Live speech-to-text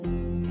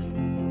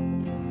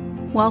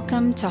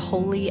Welcome to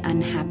Holy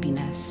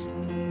Unhappiness,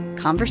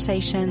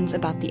 conversations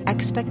about the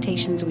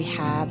expectations we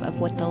have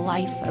of what the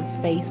life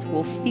of faith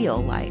will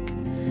feel like.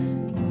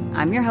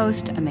 I'm your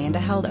host, Amanda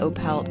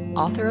Held-Opelt,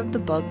 author of the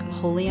book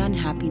Holy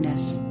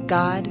Unhappiness,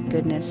 God,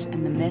 Goodness,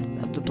 and the Myth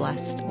of the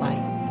Blessed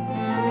Life.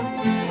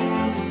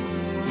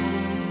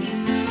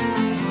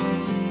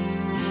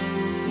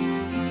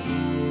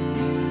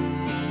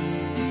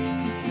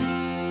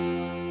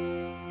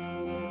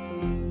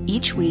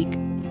 Each week,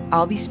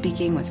 I'll be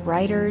speaking with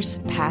writers,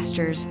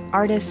 pastors,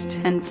 artists,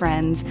 and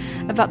friends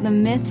about the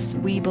myths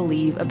we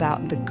believe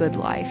about the good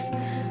life.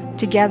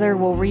 Together,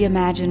 we'll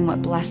reimagine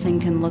what blessing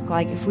can look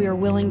like if we are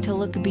willing to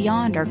look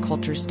beyond our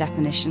culture's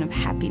definition of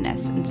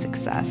happiness and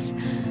success.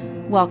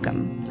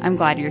 Welcome. I'm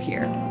glad you're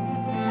here.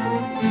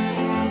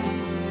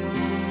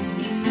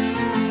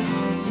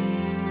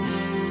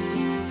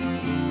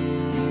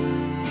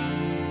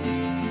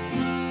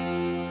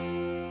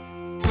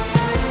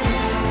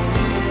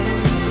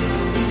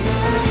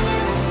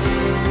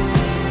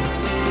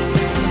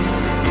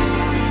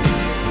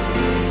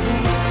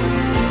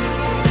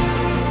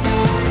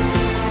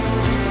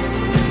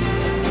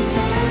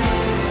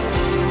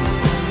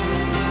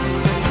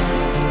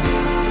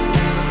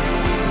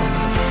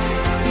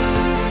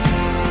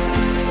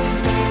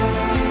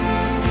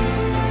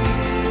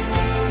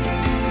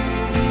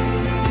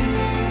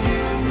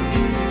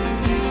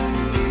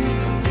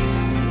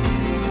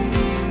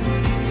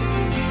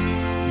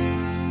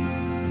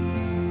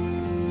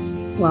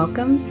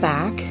 Welcome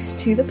back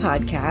to the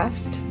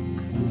podcast.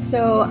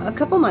 So a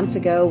couple months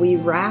ago, we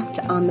wrapped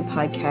on the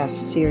podcast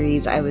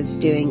series I was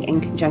doing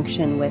in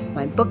conjunction with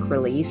my book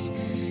release.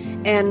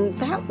 And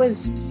that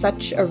was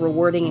such a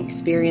rewarding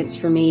experience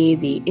for me.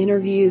 The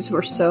interviews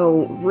were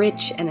so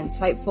rich and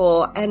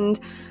insightful, and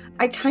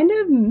I kind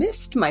of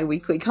missed my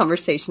weekly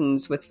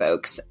conversations with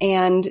folks.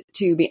 And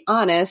to be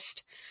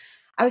honest,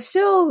 I was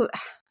still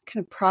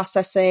kind of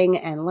processing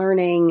and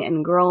learning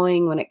and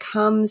growing when it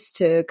comes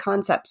to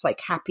concepts like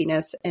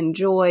happiness and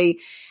joy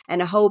and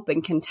hope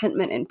and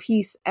contentment and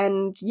peace.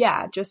 And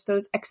yeah, just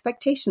those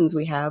expectations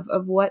we have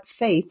of what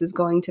faith is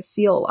going to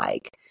feel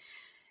like.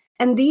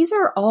 And these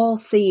are all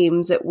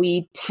themes that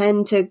we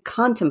tend to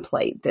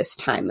contemplate this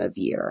time of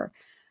year.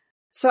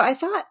 So I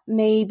thought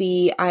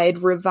maybe I'd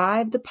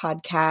revive the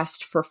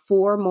podcast for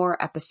 4 more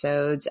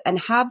episodes and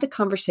have the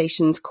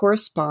conversations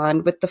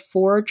correspond with the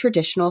 4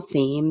 traditional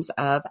themes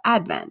of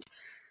Advent.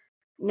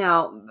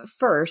 Now,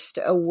 first,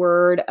 a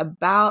word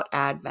about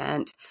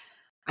Advent.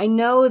 I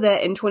know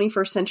that in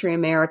 21st century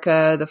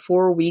America, the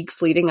 4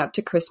 weeks leading up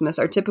to Christmas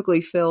are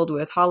typically filled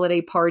with holiday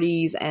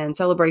parties and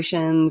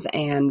celebrations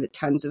and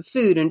tons of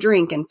food and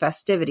drink and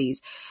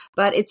festivities,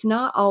 but it's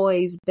not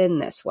always been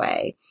this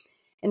way.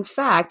 In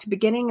fact,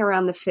 beginning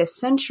around the 5th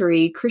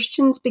century,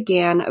 Christians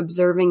began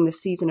observing the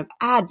season of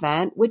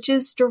Advent, which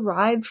is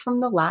derived from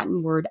the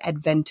Latin word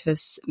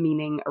adventus,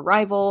 meaning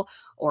arrival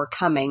or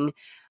coming.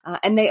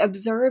 And they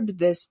observed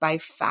this by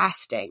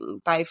fasting,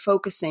 by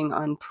focusing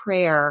on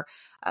prayer,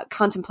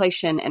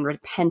 contemplation, and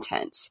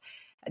repentance.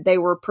 They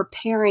were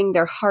preparing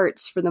their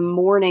hearts for the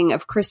morning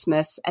of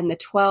Christmas and the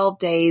 12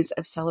 days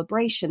of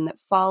celebration that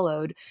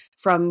followed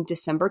from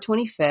December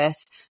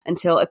 25th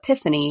until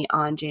Epiphany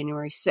on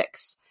January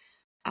 6th.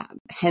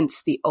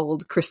 Hence the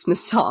old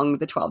Christmas song,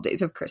 The 12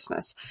 Days of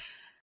Christmas.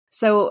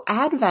 So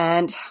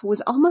Advent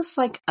was almost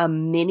like a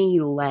mini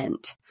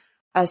Lent,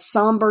 a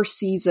somber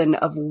season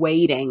of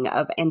waiting,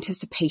 of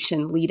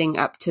anticipation leading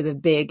up to the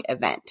big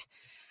event.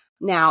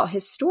 Now,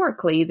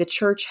 historically, the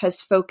church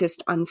has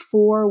focused on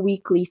 4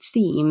 weekly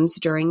themes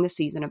during the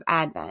season of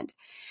Advent.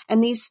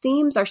 And these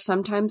themes are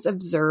sometimes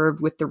observed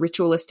with the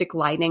ritualistic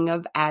lighting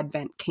of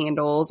Advent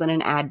candles and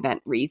an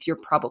Advent wreath. You're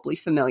probably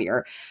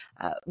familiar.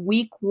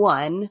 Week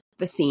 1,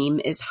 the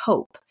theme is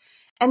hope.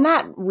 And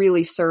that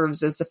really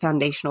serves as the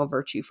foundational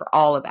virtue for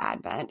all of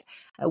Advent.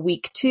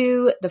 Week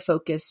 2, the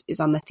focus is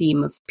on the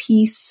theme of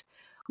peace.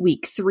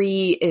 Week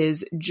 3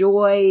 is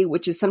joy,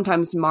 which is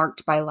sometimes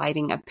marked by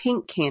lighting a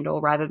pink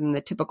candle rather than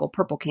the typical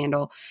purple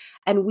candle.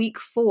 And week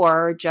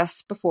 4,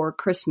 just before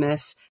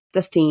Christmas,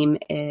 the theme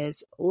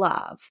is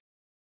love.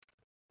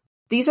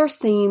 These are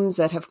themes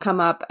that have come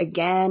up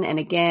again and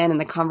again in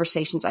the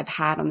conversations I've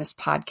had on this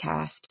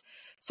podcast.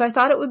 So I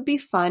thought it would be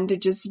fun to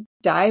just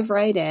dive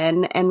right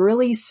in and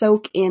really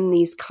soak in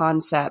these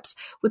concepts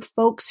with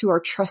folks who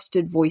are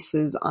trusted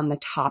voices on the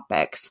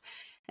topics.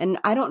 And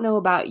I don't know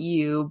about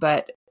you,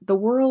 but the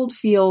world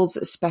feels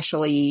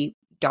especially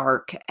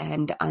dark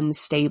and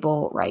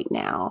unstable right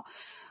now,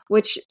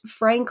 which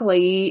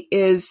frankly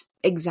is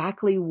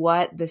exactly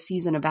what the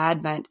season of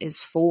Advent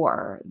is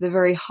for. The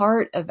very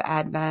heart of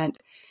Advent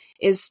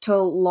is to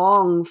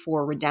long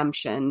for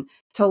redemption,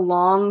 to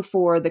long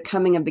for the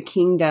coming of the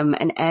kingdom,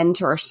 an end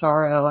to our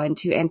sorrow, and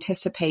to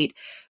anticipate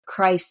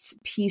Christ's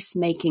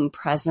peacemaking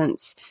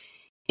presence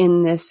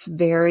in this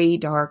very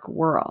dark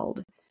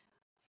world.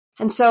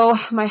 And so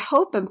my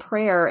hope and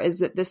prayer is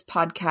that this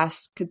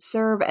podcast could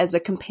serve as a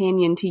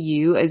companion to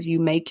you as you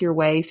make your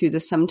way through the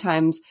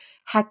sometimes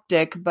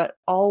hectic but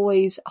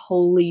always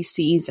holy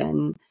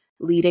season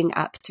leading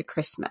up to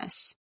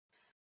Christmas.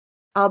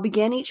 I'll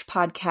begin each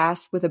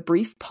podcast with a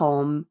brief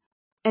poem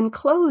and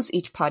close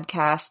each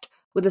podcast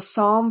with a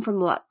psalm from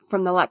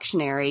the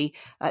lectionary.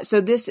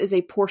 So this is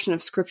a portion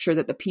of scripture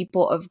that the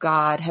people of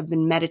God have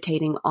been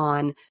meditating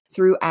on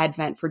through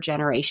Advent for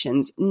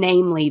generations,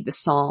 namely the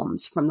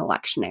Psalms from the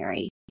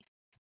lectionary.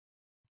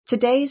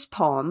 Today's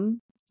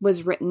poem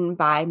was written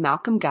by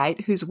Malcolm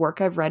Guite, whose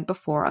work I've read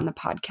before on the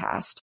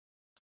podcast.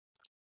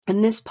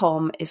 And this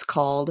poem is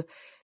called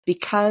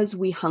Because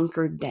We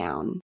Hunkered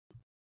Down.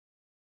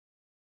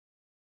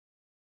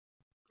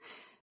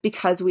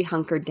 Because we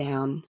hunkered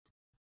down.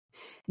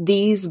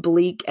 These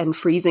bleak and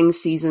freezing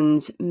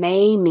seasons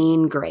may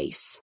mean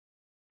grace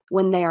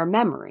when they are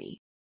memory.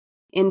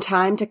 In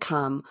time to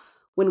come,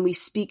 when we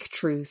speak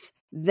truth,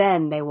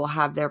 then they will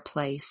have their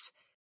place,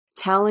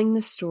 telling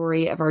the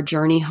story of our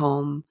journey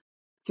home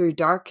through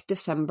dark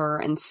December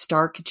and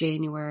stark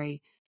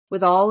January,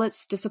 with all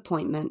its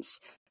disappointments,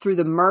 through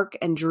the murk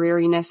and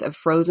dreariness of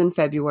frozen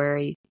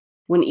February,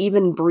 when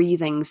even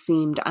breathing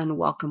seemed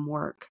unwelcome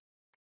work.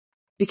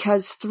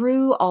 Because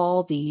through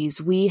all these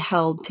we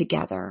held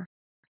together,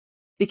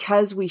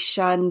 because we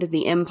shunned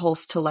the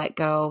impulse to let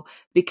go,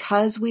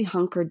 because we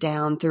hunkered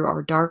down through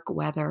our dark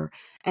weather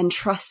and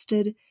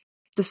trusted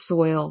the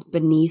soil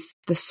beneath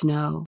the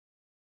snow.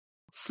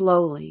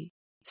 Slowly,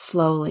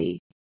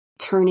 slowly,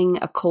 turning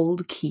a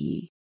cold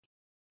key,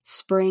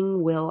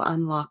 spring will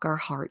unlock our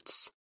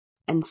hearts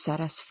and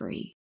set us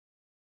free.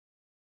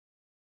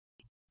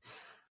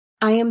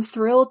 I am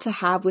thrilled to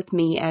have with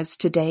me as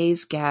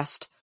today's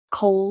guest,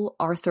 Cole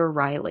Arthur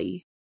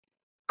Riley.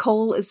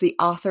 Cole is the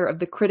author of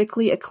the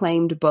critically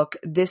acclaimed book,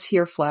 This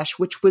Here Flesh,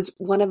 which was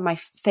one of my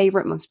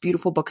favorite, most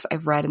beautiful books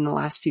I've read in the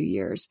last few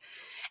years.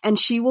 And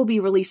she will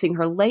be releasing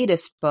her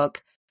latest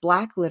book,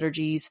 Black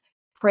Liturgies,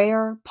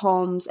 Prayer,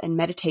 Poems, and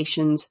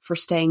Meditations for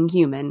Staying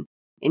Human,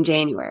 in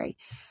January.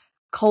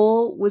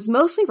 Cole was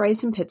mostly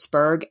raised in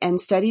Pittsburgh and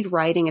studied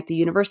writing at the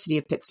University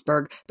of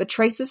Pittsburgh, but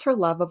traces her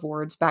love of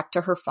words back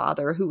to her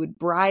father, who would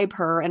bribe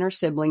her and her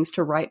siblings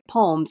to write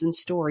poems and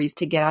stories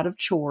to get out of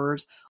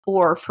chores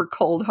or for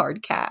cold,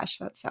 hard cash.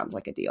 That sounds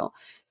like a deal.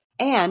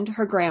 And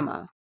her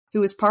grandma, who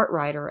was part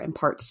writer and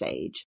part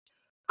sage.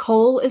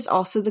 Cole is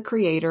also the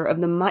creator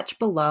of the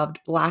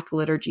much-beloved Black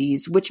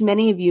Liturgies, which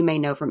many of you may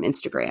know from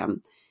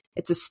Instagram.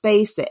 It's a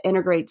space that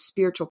integrates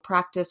spiritual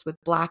practice with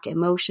Black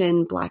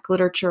emotion, Black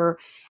literature,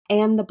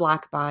 and the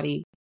Black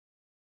body.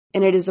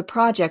 And it is a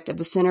project of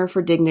the Center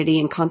for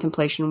Dignity and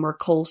Contemplation where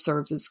Cole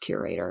serves as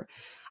curator.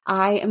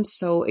 I am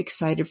so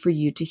excited for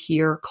you to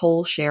hear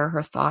Cole share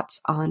her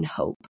thoughts on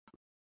hope.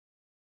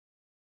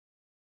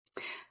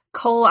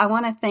 Cole, I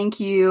want to thank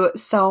you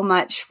so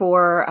much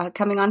for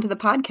coming onto the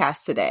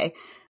podcast today.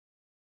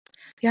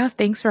 Yeah,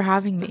 thanks for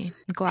having me.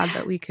 I'm glad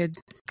that we could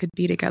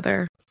be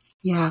together.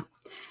 Yeah.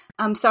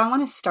 So I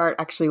want to start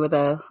actually with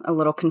a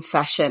little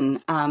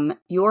confession.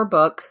 Your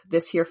book,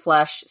 This Here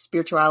Flesh,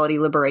 Spirituality,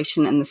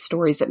 Liberation, and the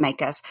Stories That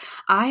Make Us,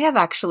 I have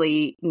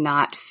actually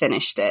not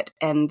finished it.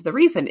 And the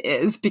reason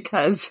is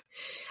because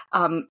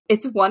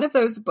it's one of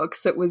those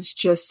books that was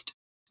just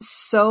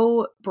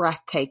so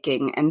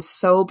breathtaking and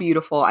so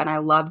beautiful. And I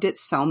loved it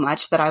so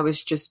much that I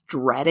was just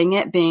dreading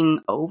it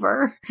being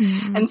over.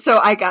 Mm-hmm. And so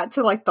I got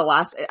to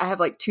I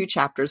have 2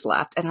 chapters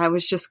left, and I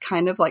was just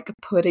kind of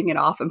putting it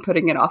off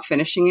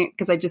finishing it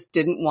because I just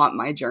didn't want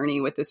my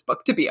journey with this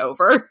book to be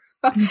over.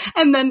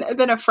 And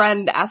then a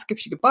friend asked if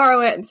she could borrow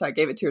it, and so I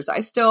gave it to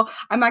her. So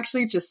I'm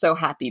actually just so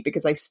happy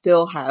because I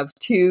still have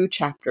 2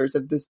 chapters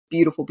of this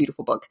beautiful,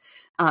 beautiful book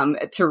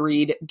to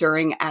read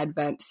during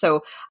Advent.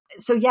 So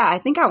yeah, I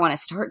think I want to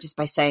start just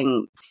by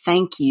saying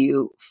thank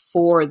you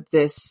for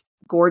this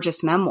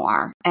gorgeous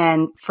memoir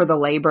and for the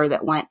labor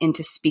that went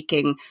into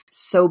speaking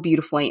so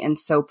beautifully and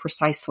so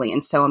precisely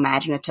and so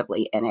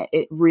imaginatively in it.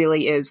 It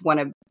really is one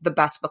of the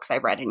best books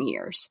I've read in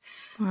years.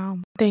 Wow.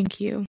 Thank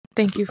you.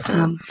 Thank you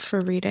for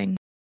reading.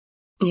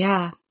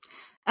 Yeah.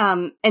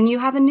 And you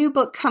have a new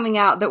book coming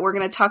out that we're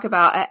going to talk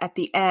about at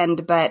the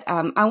end, but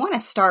I want to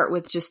start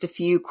with just a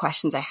few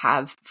questions I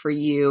have for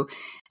you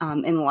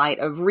in light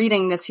of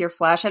reading This Here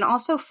Flesh and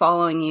also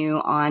following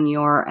you on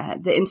your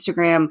the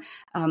Instagram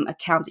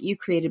account that you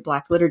created,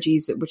 Black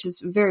Liturgies, which is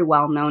very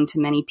well known to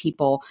many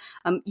people.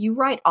 You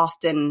write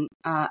often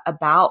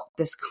about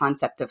this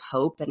concept of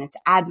hope, and it's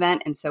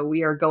Advent, and so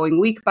we are going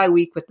week by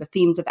week with the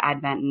themes of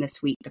Advent, and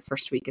this week, the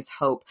first week, is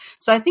hope.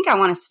 So I think I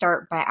want to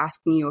start by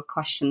asking you a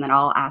question that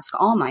I'll ask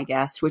all my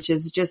guests, which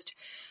is just,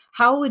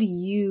 how would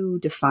you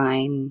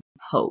define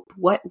hope?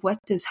 What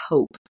does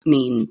hope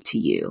mean to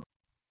you?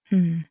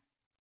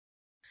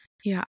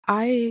 Yeah,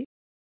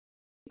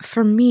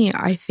 for me,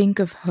 I think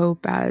of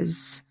hope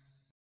as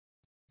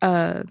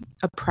a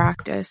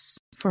practice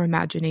for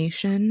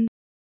imagination,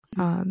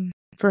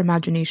 for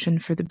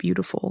the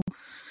beautiful.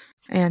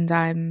 And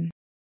I'm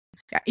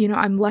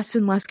less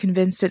and less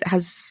convinced it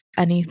has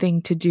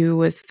anything to do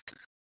with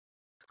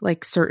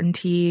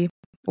certainty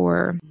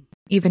or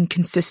even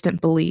consistent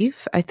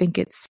belief. I think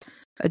it's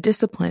a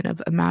discipline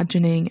of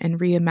imagining and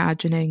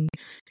reimagining,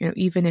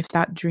 even if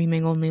that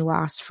dreaming only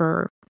lasts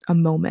for a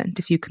moment,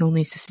 if you can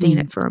only sustain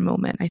it for a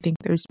moment. I think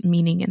there's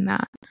meaning in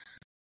that.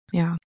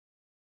 Yeah.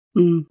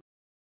 Mm.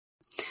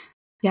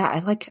 Yeah, I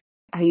like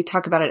how you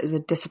talk about it as a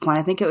discipline.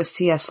 I think it was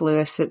C.S.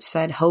 Lewis that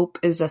said hope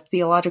is a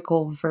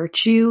theological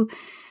virtue.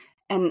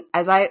 And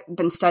as I've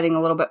been studying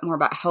a little bit more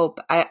about hope,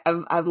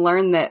 I've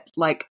learned that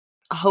like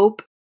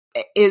hope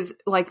is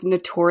like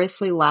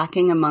notoriously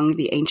lacking among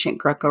the ancient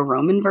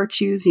Greco-Roman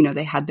virtues. You know,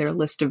 they had their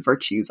list of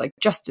virtues like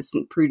justice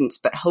and prudence,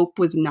 but hope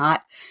was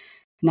not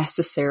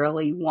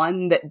necessarily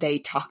one that they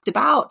talked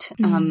about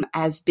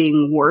as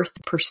being worth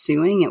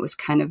pursuing. It was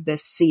kind of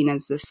this seen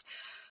as this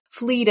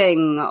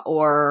fleeting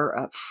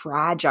or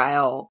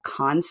fragile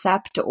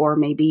concept, or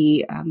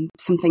maybe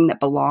something that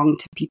belonged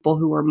to people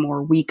who were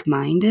more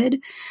weak-minded.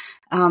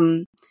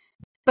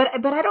 But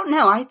I don't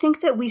know. I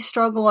think that we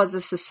struggle as a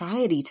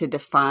society to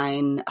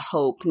define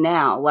hope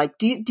now. Like,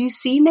 do you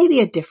see maybe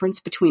a difference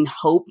between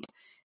hope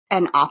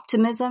and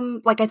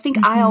optimism? Like, I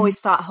think I always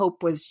thought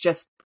hope was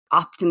just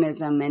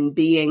optimism and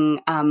being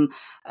kind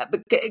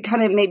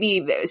of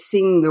maybe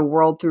seeing the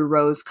world through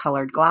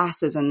rose-colored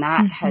glasses, and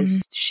that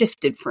has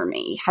shifted for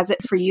me. Has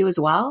it for you as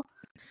well?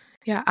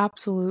 Yeah,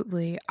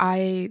 absolutely.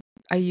 I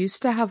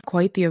used to have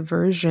quite the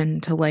aversion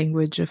to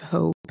language of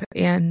hope,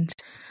 and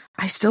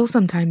I still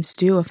sometimes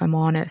do, if I'm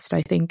honest.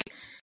 I think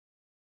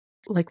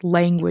like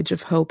language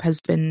of hope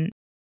has been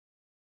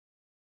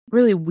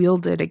really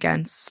wielded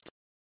against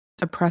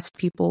oppressed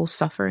people,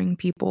 suffering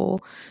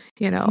people,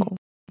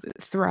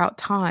 throughout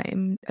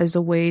time as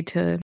a way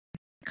to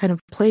kind of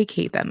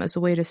placate them, as a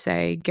way to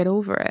say, get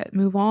over it,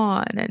 move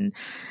on. And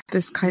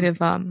this kind of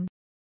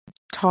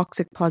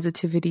toxic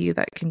positivity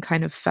that can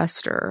kind of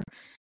fester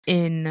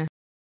in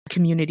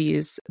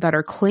communities that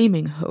are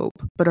claiming hope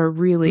but are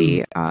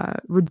really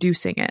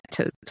reducing it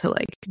to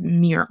like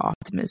mere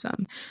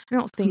optimism. I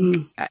don't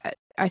think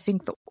I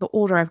think the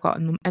older I've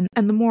gotten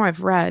and the more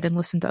I've read and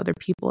listened to other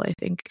people, I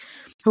think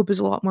hope is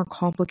a lot more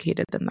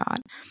complicated than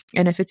that.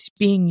 And if it's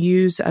being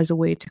used as a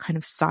way to kind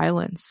of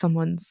silence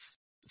someone's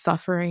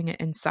suffering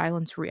and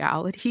silence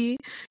reality,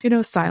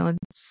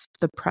 silence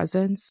the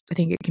presence, I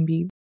think it can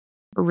be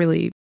a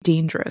really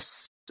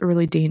dangerous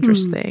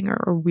thing,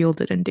 or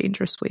wielded in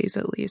dangerous ways,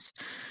 at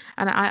least.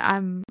 And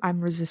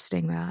I'm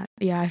resisting that.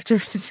 Yeah, I have to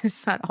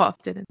resist that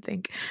often and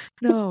think,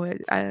 no,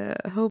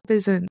 hope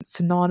isn't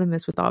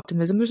synonymous with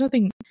optimism. There's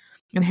nothing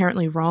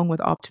inherently wrong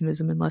with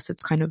optimism unless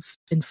it's kind of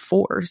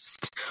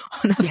enforced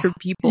on other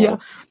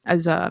people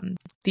as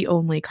the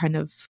only kind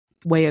of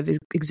way of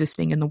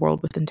existing in the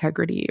world with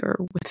integrity or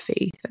with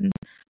faith. And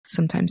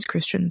sometimes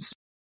Christians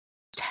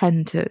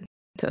tend to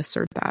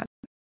assert that.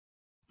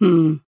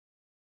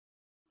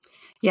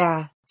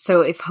 Yeah.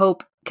 So if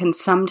hope can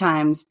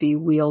sometimes be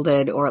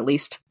wielded, or at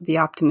least the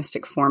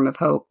optimistic form of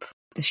hope,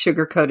 the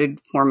sugar-coated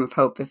form of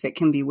hope, if it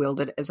can be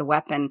wielded as a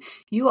weapon,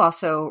 you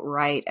also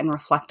write and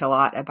reflect a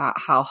lot about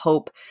how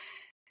hope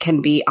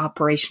can be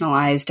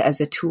operationalized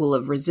as a tool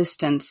of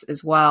resistance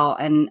as well.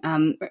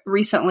 And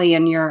recently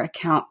in your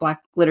account,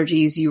 Black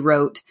Liturgies, you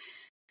wrote,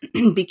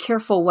 be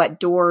careful what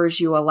doors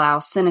you allow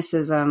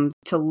cynicism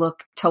to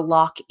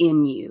lock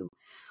in you.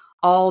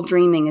 All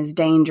dreaming is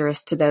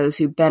dangerous to those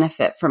who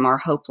benefit from our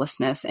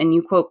hopelessness. And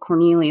you quote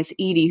Cornelius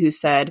Eady, who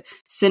said,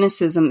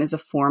 cynicism is a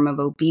form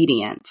of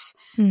obedience.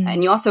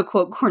 And you also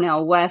quote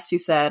Cornel West, who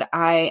said,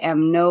 I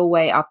am no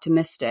way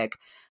optimistic,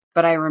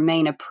 but I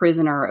remain a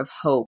prisoner of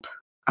hope.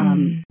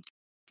 And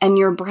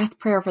your breath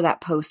prayer for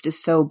that post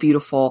is so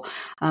beautiful.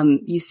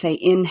 You say,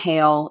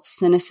 inhale,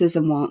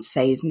 cynicism won't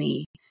save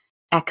me.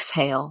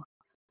 Exhale,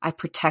 I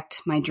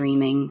protect my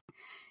dreaming.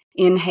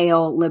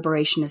 Inhale,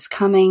 liberation is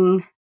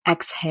coming.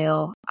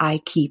 Exhale, I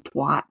keep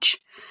watch.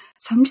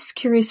 So I'm just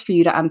curious for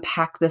you to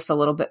unpack this a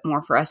little bit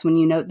more for us. When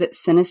you note that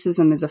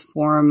cynicism is a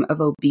form of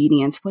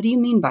obedience, what do you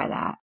mean by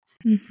that?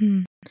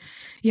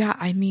 Yeah,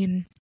 I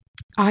mean,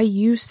 I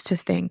used to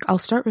think, I'll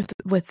start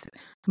with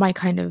my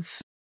kind of,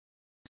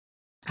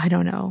 I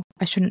don't know,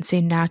 I shouldn't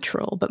say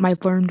natural, but my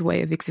learned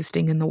way of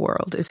existing in the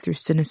world is through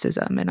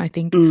cynicism. And I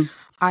think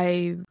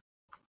I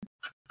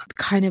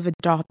kind of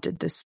adopted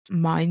this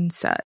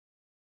mindset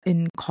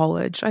in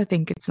college. I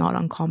think it's not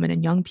uncommon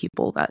in young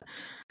people that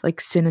like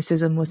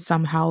cynicism was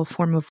somehow a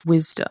form of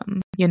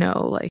wisdom,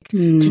 like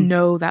to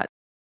know that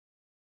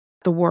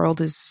the world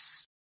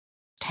is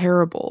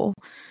terrible,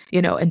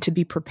 and to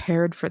be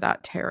prepared for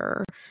that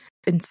terror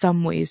in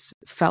some ways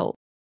felt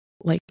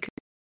like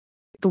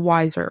the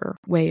wiser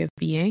way of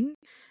being.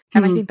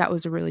 And I think that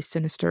was a really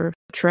sinister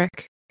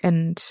trick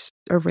and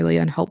a really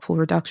unhelpful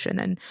reduction.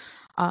 And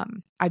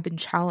I've been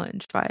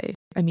challenged by,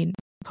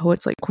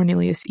 poets like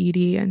Cornelius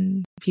Eady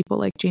and people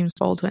like James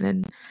Baldwin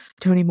and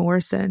Toni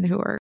Morrison, who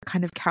are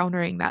kind of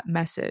countering that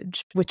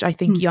message, which I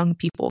think young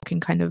people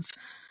can kind of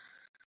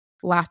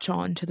latch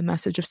on to the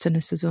message of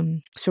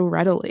cynicism so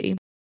readily,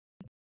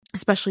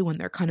 especially when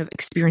they're kind of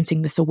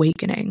experiencing this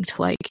awakening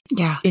to like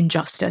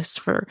injustice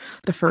for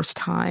the first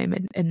time,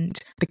 and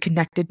the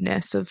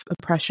connectedness of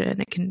oppression.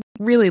 It can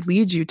really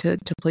lead you to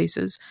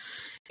places.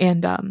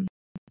 And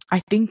I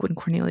think when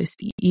Cornelius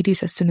Eady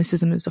says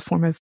cynicism is a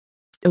form of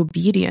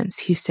obedience,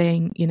 he's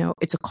saying,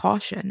 it's a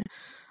caution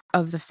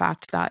of the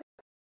fact that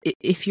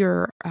if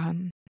you're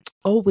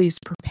always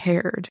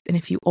prepared, and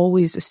if you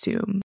always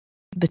assume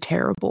the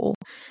terrible,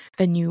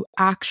 then you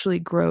actually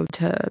grow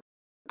to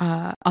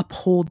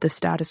uphold the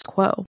status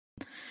quo.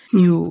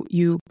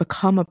 You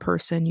become a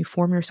person, you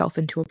form yourself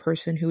into a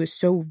person who is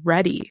so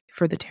ready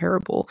for the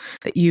terrible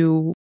that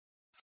you,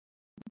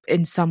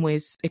 in some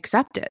ways,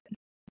 accept it.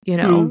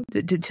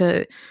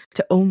 To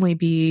only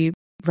be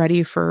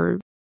ready for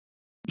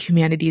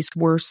humanity's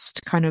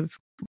worst kind of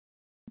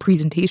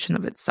presentation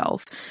of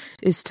itself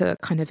is to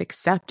kind of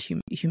accept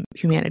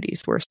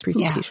humanity's worst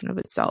presentation of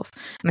itself.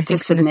 And I think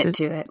submit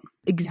to it.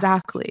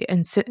 Exactly.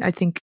 And I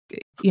think,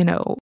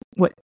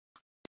 what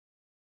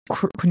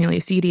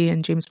Cornelius Eady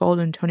and James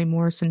Baldwin, Toni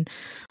Morrison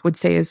would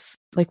say is,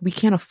 like, we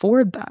can't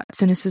afford that.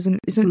 Cynicism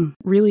isn't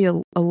really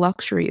a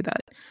luxury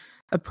that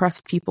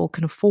oppressed people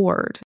can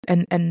afford.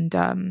 And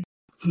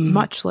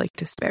much like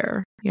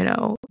despair,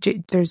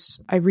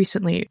 I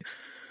recently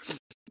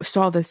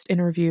saw this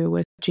interview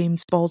with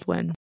James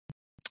Baldwin,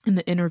 and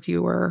the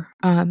interviewer,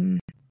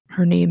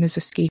 her name is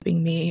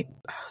escaping me.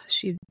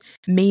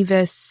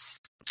 Mavis,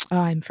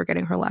 I'm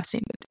forgetting her last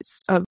name, but it's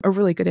a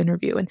really good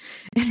interview. And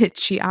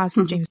she asked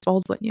James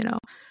Baldwin,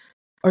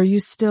 are you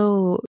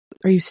still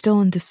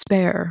in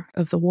despair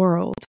of the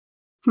world?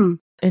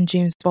 And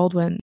James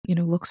Baldwin,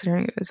 looks at her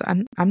and goes,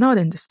 I'm not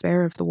in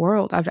despair of the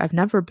world. I've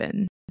never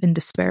been in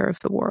despair of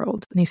the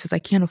world. And he says, I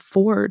can't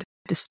afford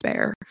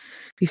despair.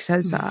 He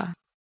says,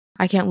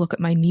 I can't look at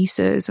my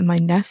nieces and my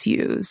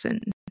nephews,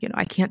 and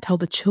I can't tell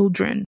the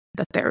children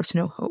that there's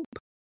no hope.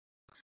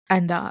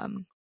 And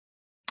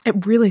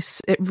it really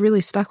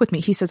stuck with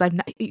me. He says,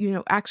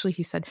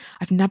 he said,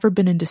 I've never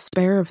been in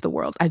despair of the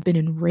world. I've been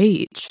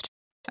enraged.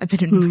 I've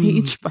been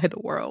enraged by the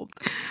world,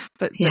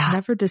 but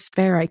never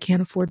despair. I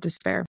can't afford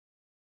despair.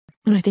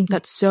 And I think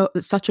that's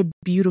such a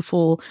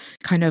beautiful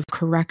kind of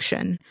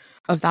correction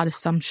of that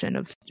assumption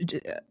of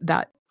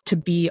that, to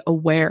be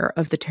aware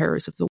of the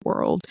terrors of the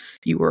world,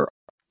 you were,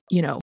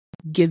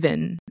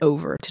 given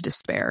over to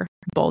despair.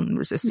 Baldwin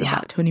resisted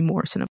that. Toni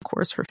Morrison, of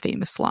course, her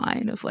famous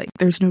line of, like,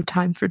 there's no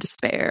time for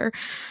despair.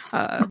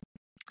 And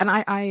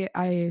I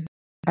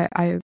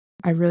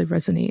really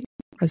resonate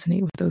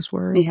with those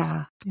words.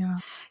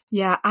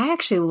 Yeah. I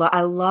actually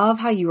I love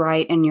how you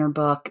write in your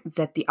book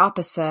that the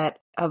opposite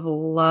of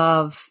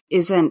love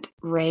isn't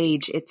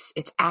rage, it's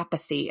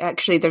apathy.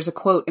 Actually, there's a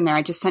quote in there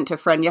I just sent to a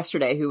friend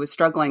yesterday who was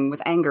struggling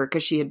with anger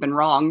because she had been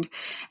wronged.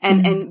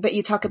 But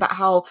you talk about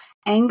how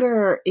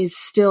anger is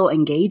still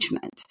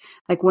engagement.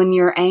 Like, when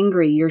you're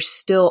angry, you're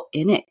still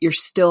in it. You're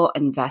still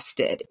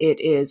invested. It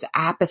is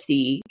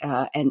apathy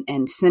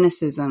and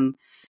cynicism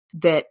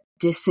that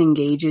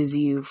disengages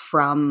you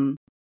from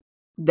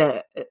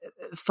the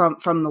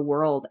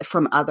world,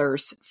 from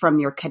others, from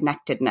your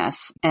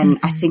connectedness. And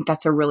I think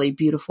that's a really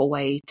beautiful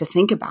way to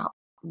think about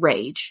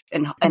rage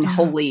and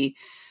holy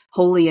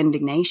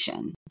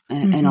indignation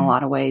in a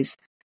lot of ways.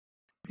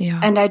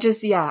 And I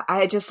just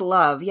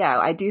love,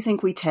 I do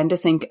think we tend to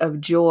think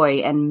of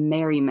joy and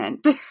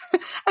merriment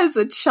as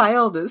a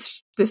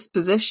childish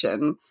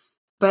disposition,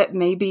 but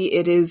maybe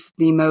it is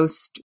the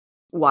most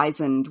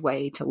wizened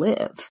way to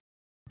live.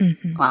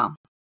 Wow.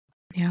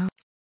 Yeah.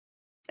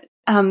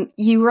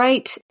 You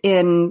write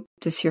in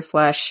This Your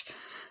Flesh,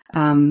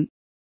 on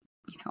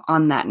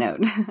that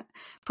note,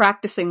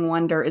 practicing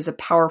wonder is a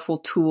powerful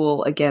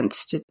tool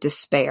against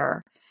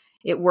despair.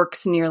 It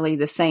works nearly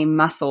the same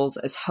muscles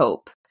as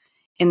hope,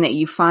 in that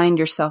you find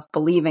yourself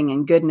believing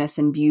in goodness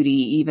and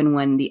beauty, even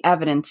when the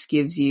evidence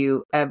gives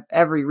you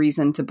every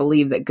reason to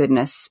believe that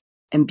goodness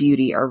and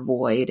beauty are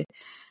void.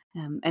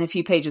 And a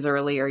few pages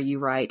earlier, you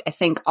write, I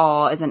think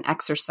awe is an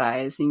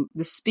exercise. And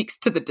this speaks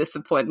to the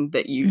discipline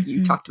that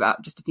you talked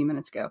about just a few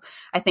minutes ago.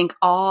 I think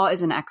awe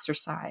is an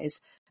exercise,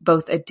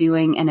 both a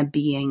doing and a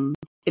being.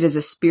 It is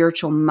a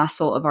spiritual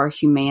muscle of our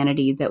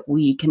humanity that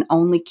we can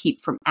only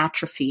keep from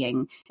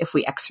atrophying if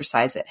we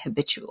exercise it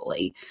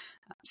habitually.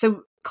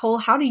 So, Cole,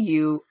 how do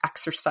you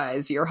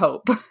exercise your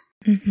hope?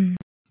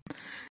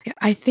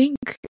 I think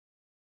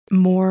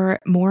more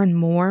and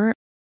more,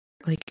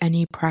 like,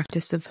 any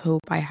practice of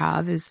hope I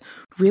have is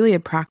really a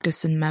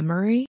practice in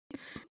memory.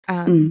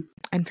 And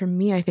for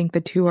me, I think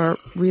the two are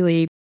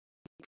really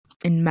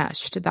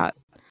enmeshed, that,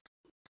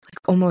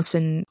 like, almost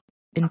in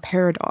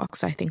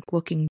paradox. I think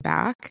looking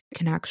back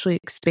can actually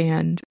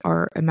expand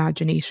our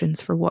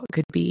imaginations for what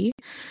could be.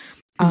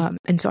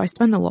 And so I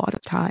spend a lot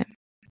of time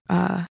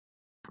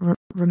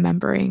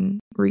remembering,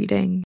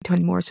 reading.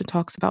 Toni Morrison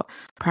talks about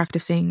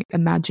practicing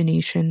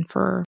imagination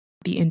for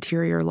the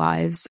interior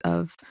lives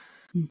of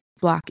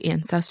Black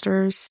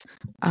ancestors,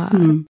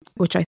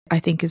 which I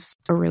think is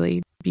a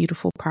really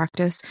beautiful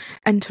practice.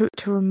 And to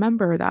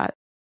remember that,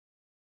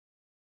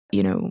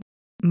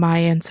 my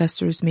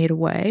ancestors made a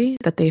way,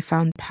 that they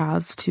found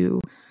paths to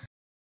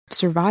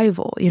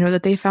survival,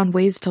 that they found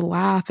ways to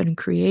laugh and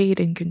create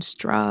and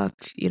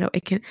construct.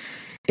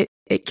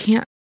 It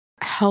can't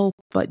help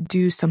but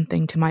do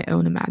something to my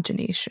own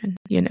imagination,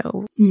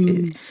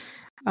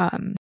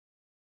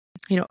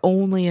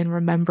 only in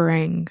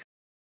remembering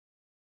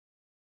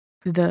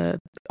the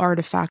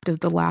artifact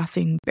of the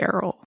laughing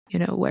barrel,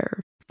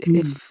 where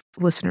if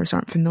listeners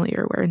aren't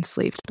familiar, where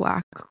enslaved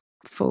Black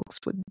folks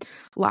would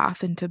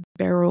laugh into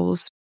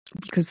barrels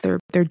because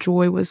their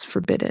joy was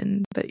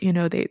forbidden. But,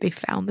 they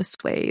found this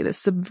way, this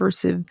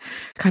subversive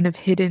kind of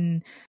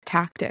hidden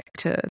tactic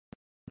to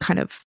kind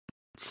of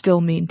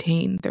still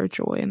maintain their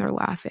joy and their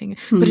laughing.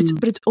 But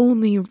it's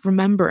only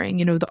remembering,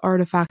 the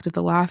artifact of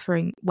the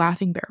laughing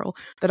barrel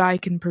that I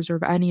can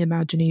preserve any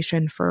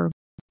imagination for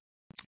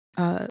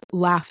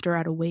laughter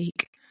at a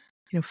wake,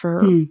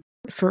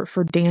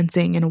 for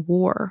dancing in a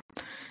war.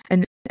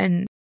 And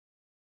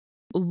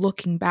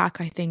looking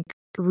back, I think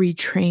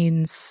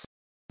retrains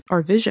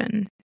our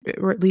vision,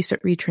 or at least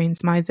it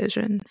retrains my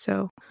vision.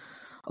 So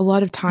a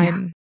lot of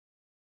time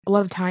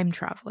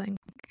traveling.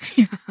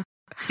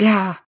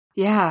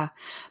 Yeah.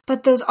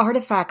 But those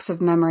artifacts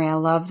of memory, I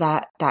love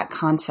that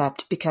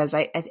concept, because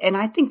I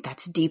think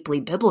that's deeply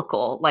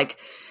biblical. Like,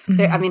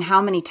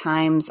 how many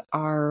times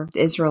are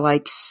the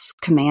Israelites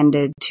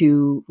commanded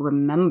to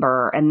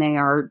remember, and they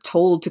are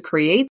told to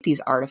create these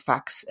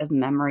artifacts of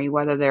memory,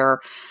 whether they're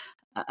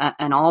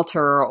an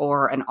altar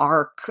or an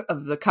ark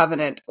of the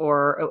covenant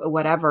or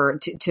whatever,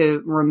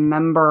 to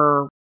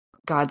remember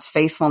God's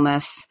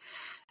faithfulness.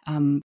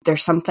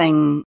 There's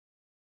something,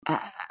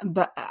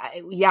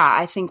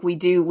 I think we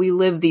do. We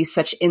live these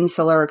such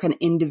insular, kind of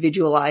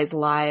individualized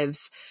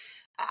lives.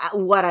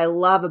 What I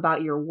love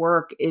about your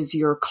work is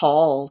your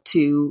call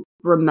to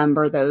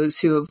remember those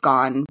who have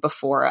gone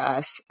before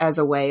us as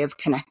a way of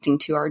connecting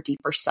to our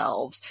deeper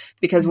selves.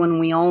 Because when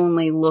we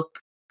only look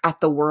at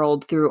the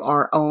world through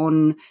our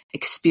own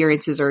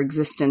experiences or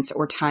existence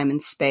or time and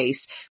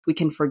space, we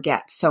can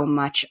forget so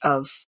much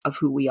of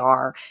who we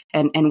are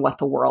and what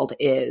the world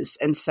is.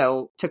 And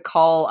so to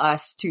call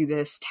us to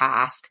this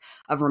task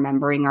of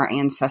remembering our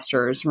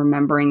ancestors,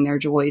 remembering their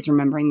joys,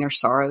 remembering their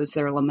sorrows,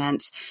 their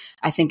laments,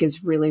 I think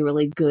is really,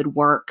 really good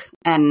work,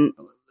 and,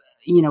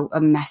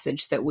 a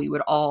message that we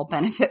would all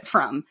benefit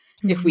from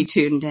if we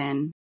tuned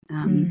in.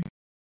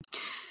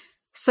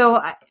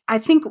 So I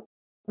think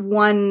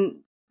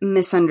one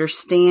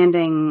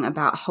misunderstanding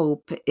about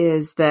hope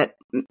is that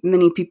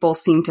many people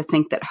seem to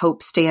think that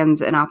hope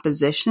stands in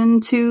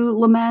opposition to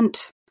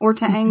lament or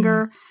to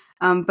anger.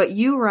 But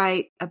you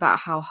write about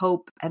how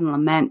hope and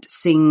lament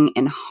sing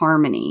in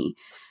harmony.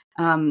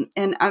 And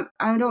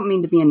I don't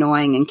mean to be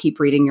annoying and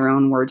keep reading your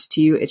own words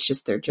to you. It's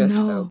just, they're just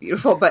so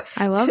beautiful. But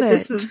I love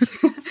it.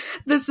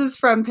 This is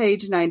from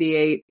page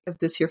 98 of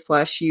This Here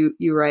Flesh.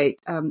 You write,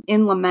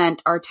 in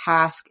lament, our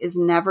task is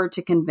never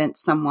to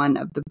convince someone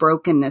of the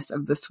brokenness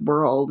of this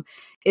world.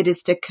 It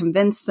is to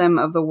convince them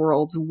of the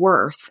world's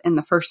worth in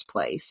the first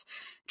place.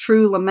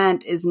 True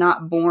lament is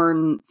not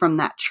born from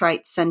that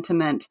trite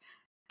sentiment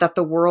that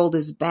the world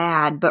is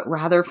bad, but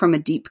rather from a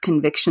deep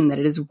conviction that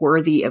it is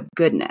worthy of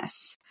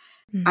goodness.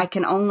 I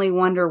can only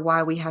wonder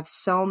why we have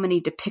so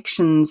many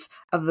depictions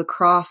of the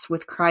cross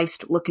with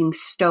Christ looking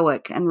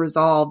stoic and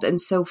resolved, and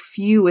so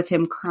few with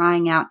him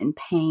crying out in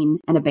pain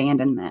and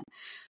abandonment.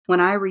 When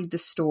I read the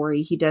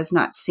story, he does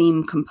not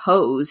seem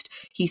composed.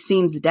 He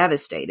seems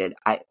devastated.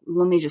 Let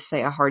me just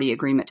say a hearty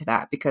agreement to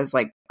that, because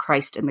like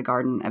Christ in the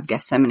Garden of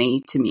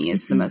Gethsemane to me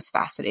is the most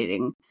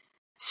fascinating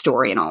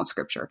story in all of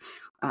Scripture.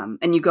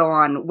 And you go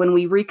on, when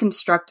we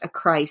reconstruct a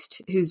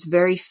Christ whose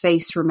very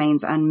face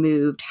remains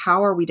unmoved,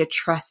 how are we to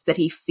trust that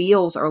he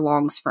feels or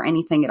longs for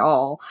anything at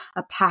all?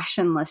 A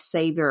passionless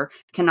Savior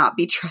cannot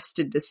be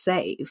trusted to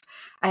save.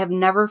 I have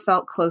never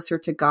felt closer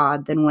to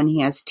God than when he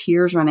has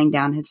tears running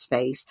down his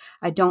face.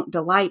 I don't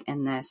delight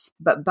in this,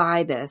 but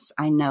by this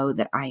I know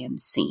that I am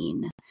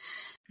seen.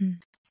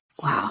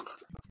 Wow.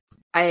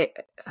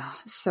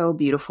 So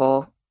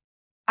beautiful.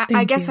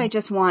 I guess I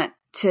just want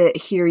to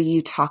hear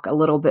you talk a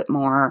little bit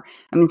more.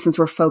 I mean, since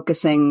we're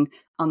focusing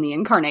on the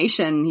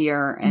incarnation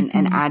here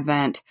and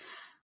Advent,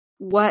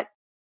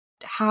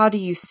 how do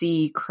you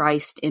see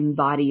Christ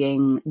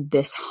embodying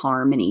this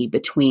harmony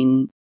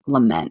between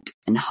lament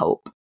and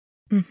hope?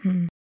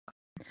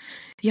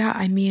 Yeah,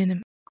 I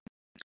mean,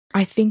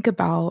 I think of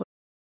a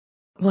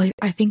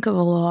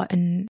lot,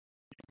 and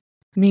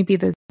maybe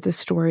the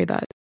story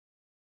that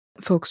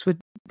folks would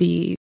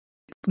be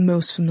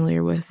most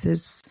familiar with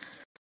is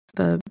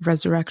the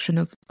resurrection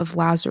of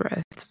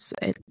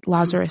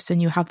Lazarus,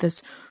 and you have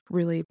this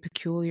really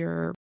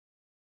peculiar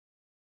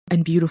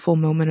and beautiful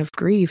moment of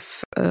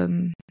grief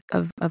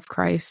of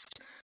Christ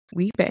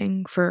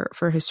weeping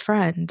for his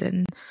friend,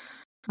 and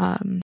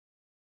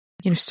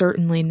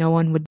certainly no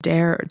one would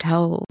dare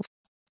tell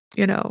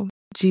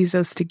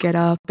Jesus to get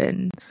up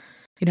and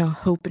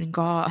hope in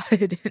God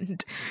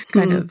and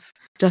kind of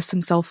dust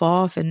himself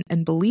off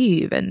and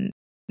believe. And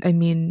I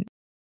mean,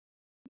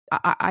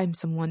 I'm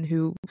someone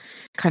who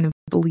kind of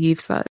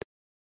believes that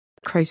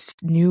Christ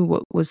knew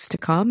what was to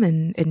come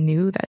and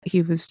knew that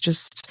he was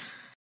just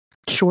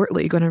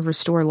shortly going to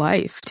restore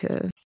life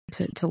to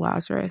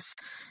Lazarus.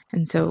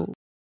 And so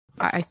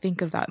I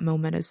think of that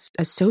moment as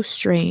so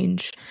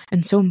strange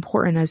and so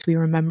important as we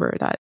remember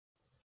that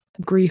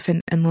grief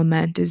and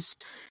lament is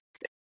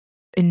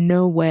in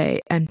no way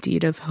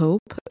emptied of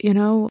hope,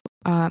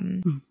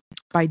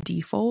 by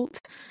default.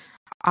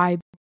 I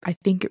I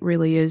think it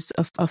really is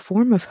a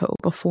form of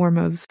hope, a form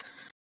of,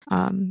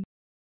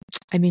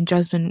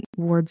 Jesmond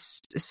Ward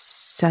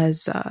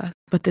says,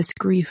 but this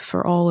grief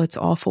for all its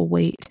awful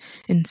weight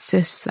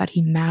insists that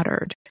he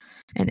mattered.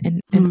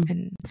 And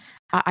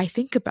I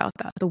think about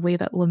that, the way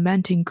that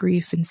lament and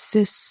grief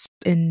insists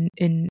on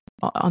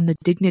the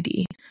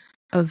dignity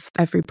of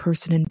every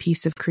person and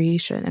piece of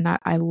creation. And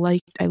I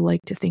like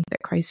to think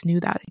that Christ knew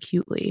that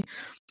acutely,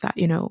 that,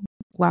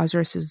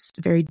 Lazarus's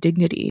very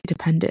dignity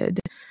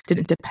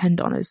didn't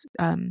depend on his,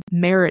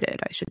 merited,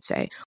 I should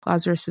say.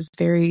 Lazarus's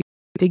very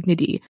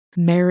dignity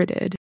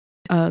merited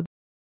a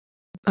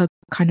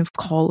kind of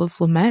call of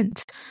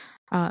lament.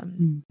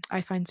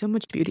 I find so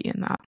much beauty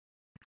in that.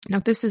 Now,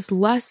 this is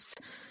less,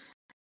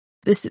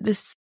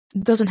 this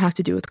doesn't have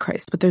to do with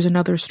Christ, but there's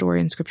another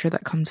story in Scripture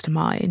that comes to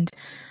mind,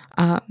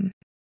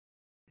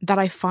 that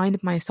I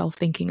find myself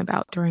thinking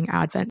about during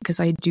Advent,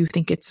 because I do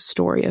think it's a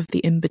story of the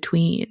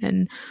in-between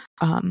and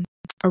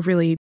a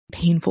really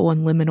painful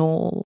and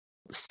liminal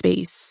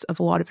space of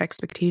a lot of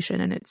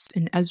expectation. And it's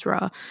in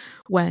Ezra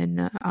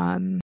when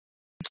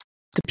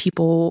the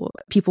people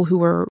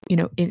who are,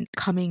 in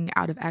coming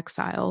out of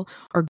exile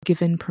are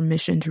given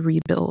permission to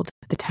rebuild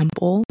the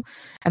temple.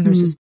 And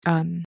there's this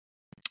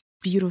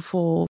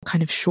beautiful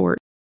kind of short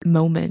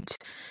moment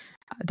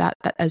that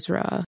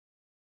Ezra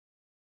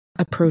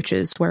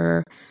approaches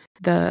where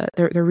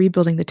they're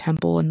rebuilding the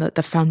temple and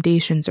the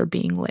foundations are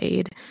being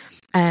laid,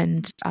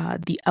 and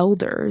the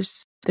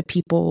elders, the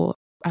people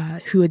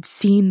who had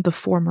seen the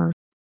former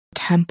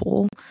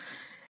temple,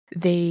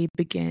 they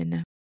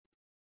begin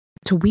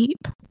to weep.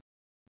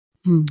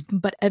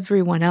 But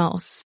everyone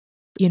else,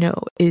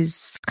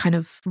 is kind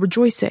of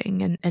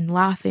rejoicing and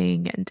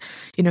laughing and,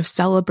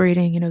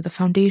 celebrating. The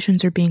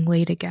foundations are being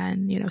laid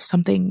again.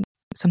 Something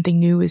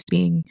new is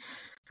being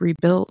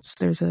rebuilt.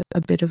 There's a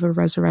bit of a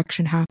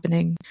resurrection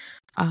happening.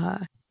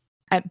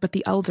 But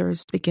the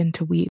elders begin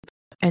to weep.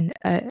 And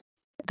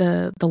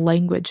the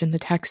language in the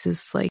text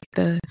is like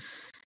the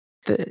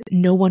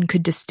no one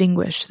could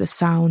distinguish the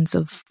sounds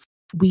of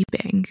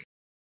weeping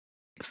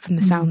from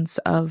the sounds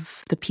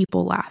of the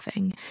people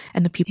laughing,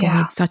 and the people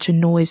made such a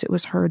noise it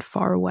was heard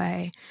far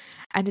away.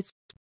 And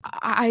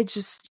I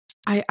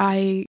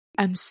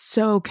am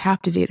so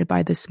captivated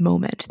by this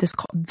moment, this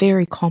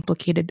very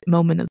complicated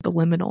moment of the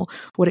liminal,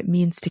 what it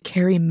means to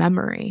carry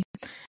memory,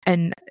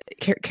 and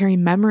carry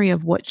memory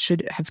of what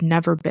should have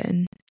never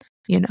been,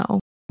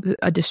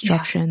 a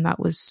destruction that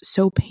was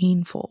so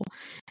painful,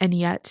 and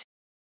yet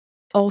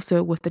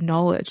also with the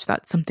knowledge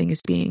that something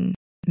is being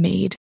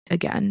made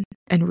again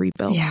and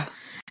rebuilt.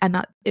 And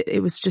that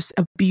it was just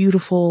a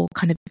beautiful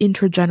kind of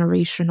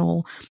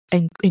intergenerational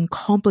and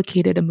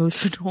complicated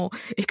emotional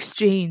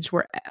exchange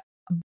where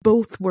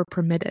both were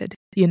permitted,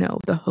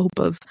 the hope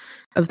of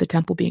the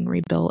temple being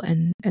rebuilt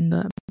and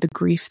the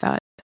grief that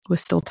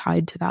was still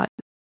tied to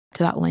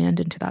that land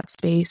and to that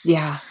space.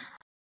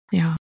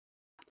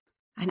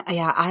 And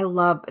I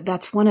love,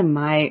 that's one of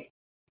my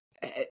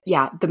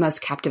the most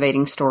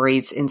captivating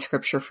stories in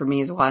Scripture for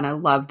me as well. And I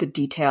love the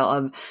detail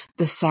of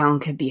the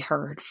sound could be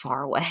heard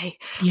far away.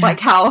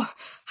 Like how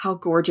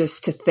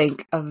gorgeous to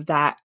think of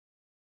that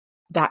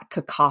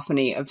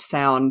cacophony of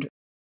sound,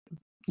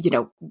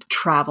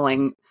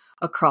 traveling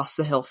across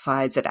the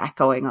hillsides and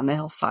echoing on the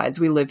hillsides.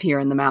 We live here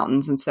in the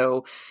mountains, and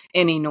so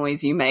any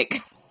noise you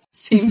make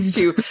seems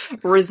to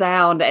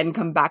resound and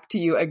come back to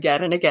you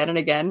again and again and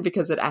again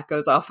because it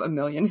echoes off a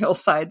million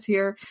hillsides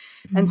here.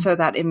 And so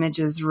that image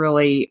is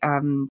really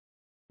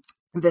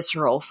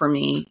visceral for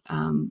me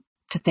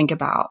to think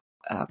about.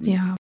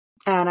 And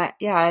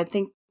I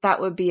think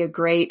that would be a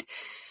great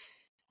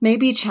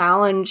maybe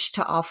challenge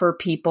to offer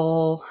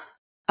people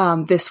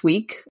this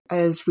week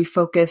as we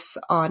focus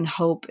on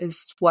hope,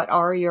 is what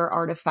are your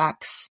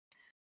artifacts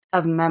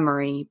of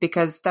memory?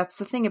 Because that's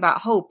the thing about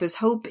hope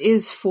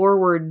is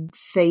forward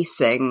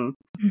facing.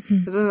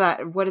 Isn't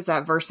that, what is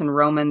that verse in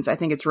Romans? I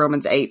think it's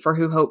Romans 8, for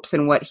who hopes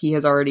in what he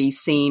has already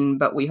seen,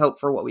 but we hope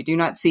for what we do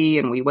not see,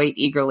 and we wait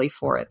eagerly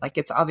for it. Like,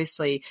 it's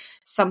obviously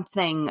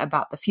something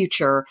about the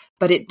future,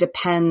 but it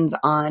depends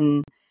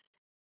on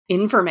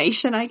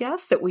information, I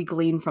guess, that we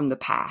glean from the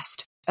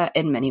past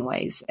in many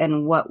ways,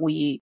 and what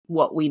we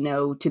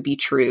know to be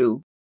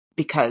true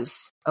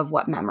because of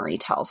what memory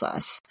tells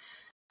us.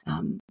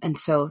 And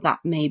so that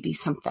may be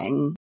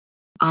something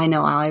I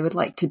know I would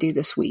like to do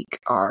this week,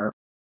 are,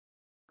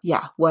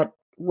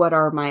 what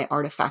are my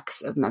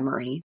artifacts of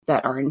memory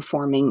that are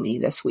informing me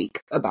this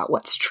week about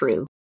what's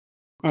true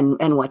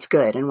and what's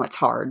good and what's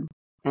hard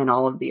and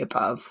all of the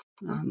above.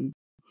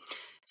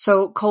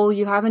 So Cole,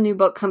 you have a new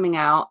book coming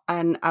out,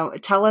 and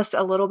tell us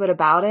a little bit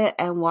about it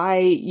and why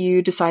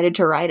you decided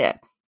to write it.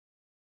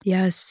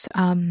 Yes.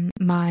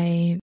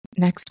 My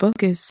next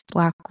book is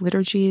Black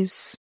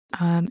Liturgies.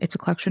 It's a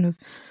collection of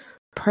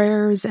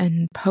prayers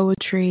and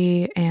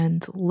poetry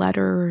and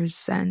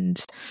letters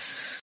and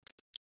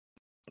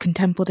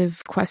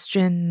contemplative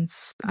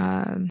questions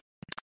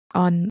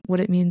on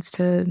what it means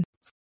to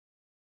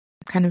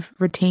kind of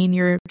retain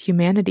your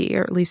humanity,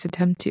 or at least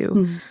attempt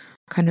to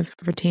kind of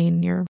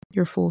retain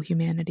your full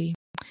humanity.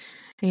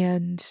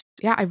 And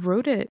yeah, I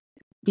wrote it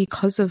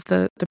because of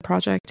the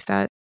project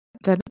that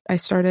I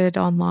started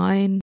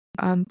online,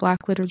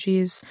 Black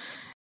Liturgies.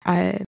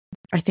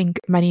 I think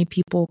many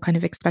people kind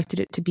of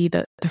expected it to be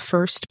the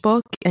first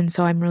book, and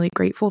so I'm really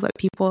grateful that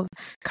people have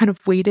kind of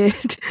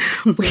waited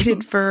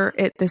for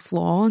it this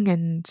long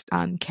and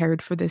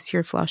cared for this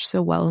here flesh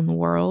so well in the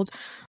world.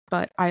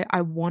 But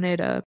I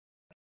wanted a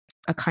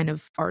kind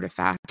of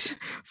artifact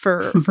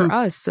for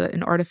us,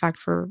 an artifact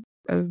for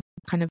a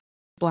kind of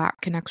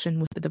Black connection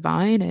with the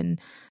divine and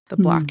the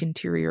Black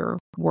interior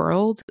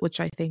world,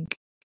 which I think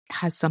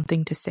has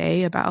something to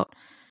say about,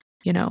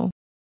 you know,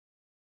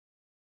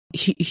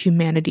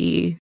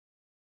 humanity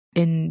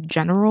in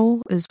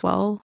general as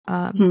well,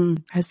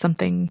 has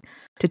something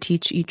to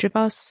teach each of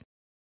us.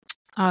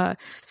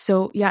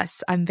 So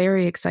yes, I'm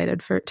very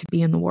excited for it to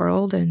be in the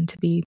world and to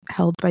be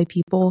held by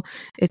people.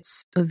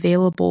 It's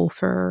available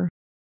for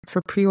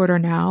pre-order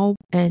now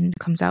and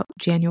comes out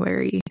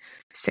January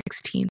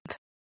 16th.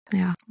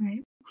 Yeah.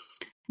 Right.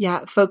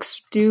 Yeah,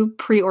 folks, do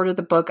pre-order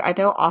the book. I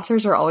know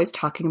authors are always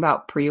talking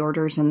about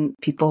pre-orders and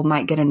people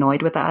might get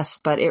annoyed with us,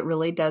 but it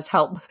really does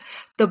help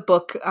the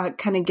book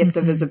kind of get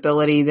the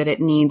visibility that it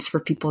needs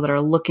for people that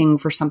are looking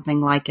for something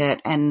like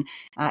it. And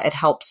it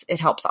helps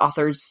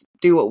authors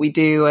do what we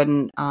do.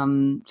 And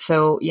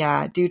so,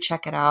 yeah, do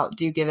check it out.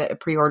 Do give it a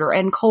pre-order.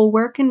 And Cole,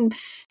 where can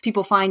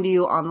people find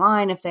you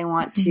online if they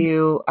want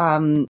to,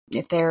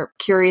 if they're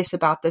curious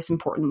about this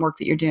important work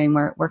that you're doing,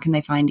 where can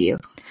they find you?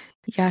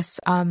 Yes,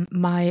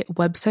 my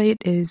website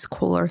is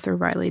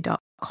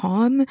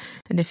colearthurriley.com,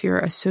 and if you're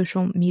a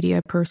social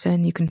media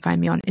person, you can find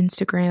me on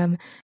Instagram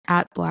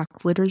at Black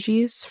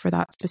Liturgies for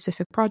that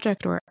specific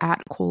project, or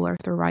at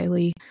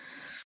colearthurriley.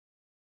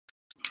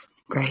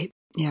 Great.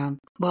 Yeah.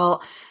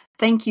 Well,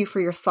 thank you for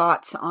your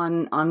thoughts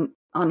on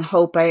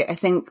hope. I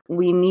think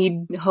we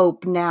need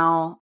hope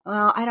now.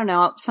 Well, I don't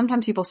know.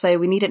 Sometimes people say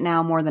we need it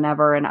now more than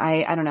ever. And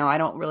I don't know. I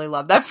don't really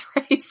love that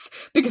phrase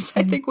because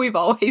I think we've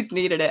always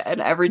needed it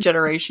and every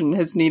generation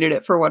has needed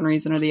it for one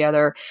reason or the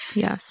other.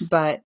 Yes.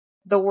 But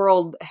the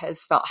world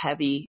has felt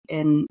heavy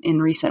in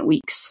recent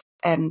weeks.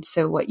 And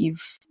so what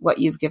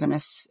you've given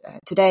us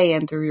today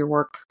and through your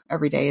work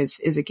every day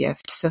is a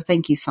gift. So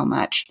thank you so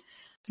much.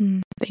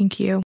 Thank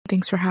you.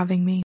 Thanks for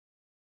having me.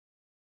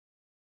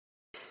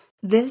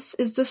 This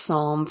is the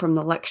Psalm from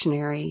the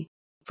lectionary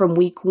from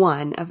week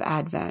 1 of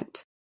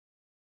Advent.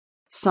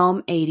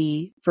 Psalm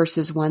 80,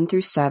 verses 1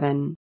 through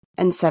 7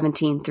 and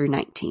 17 through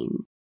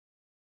 19.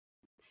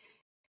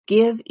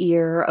 Give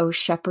ear, O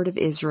shepherd of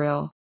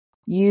Israel,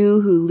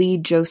 you who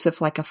lead Joseph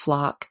like a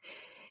flock,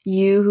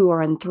 you who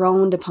are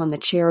enthroned upon the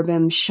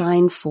cherubim,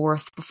 shine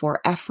forth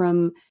before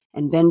Ephraim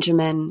and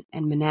Benjamin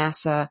and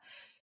Manasseh.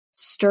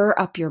 Stir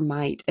up your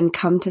might and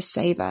come to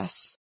save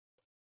us.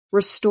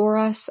 Restore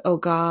us, O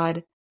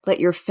God, let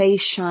your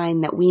face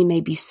shine that we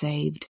may be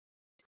saved.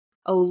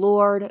 O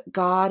Lord,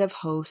 God of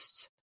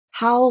hosts,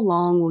 how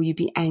long will you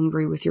be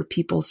angry with your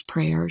people's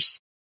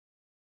prayers?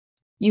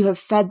 You have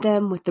fed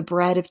them with the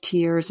bread of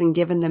tears and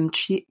given them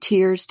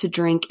tears to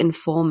drink in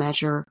full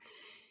measure.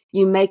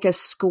 You make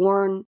us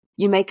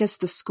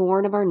the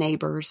scorn of our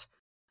neighbors.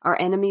 Our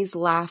enemies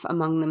laugh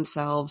among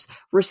themselves.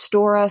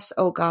 Restore us,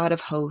 O God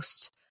of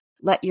hosts.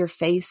 Let your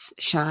face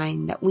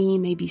shine that we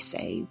may be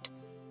saved.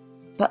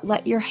 But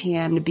let your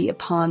hand be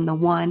upon the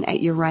one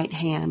at your right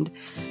hand,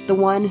 the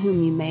one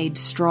whom you made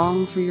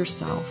strong for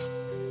yourself.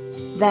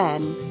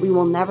 Then we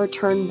will never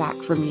turn back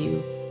from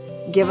you.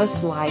 Give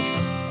us life,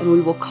 and we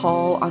will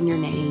call on your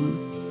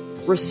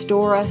name.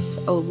 Restore us,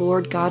 O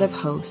Lord God of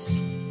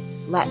hosts.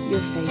 Let your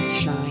face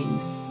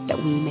shine, that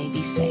we may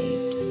be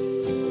saved.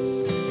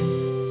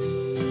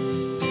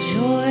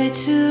 Joy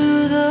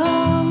to the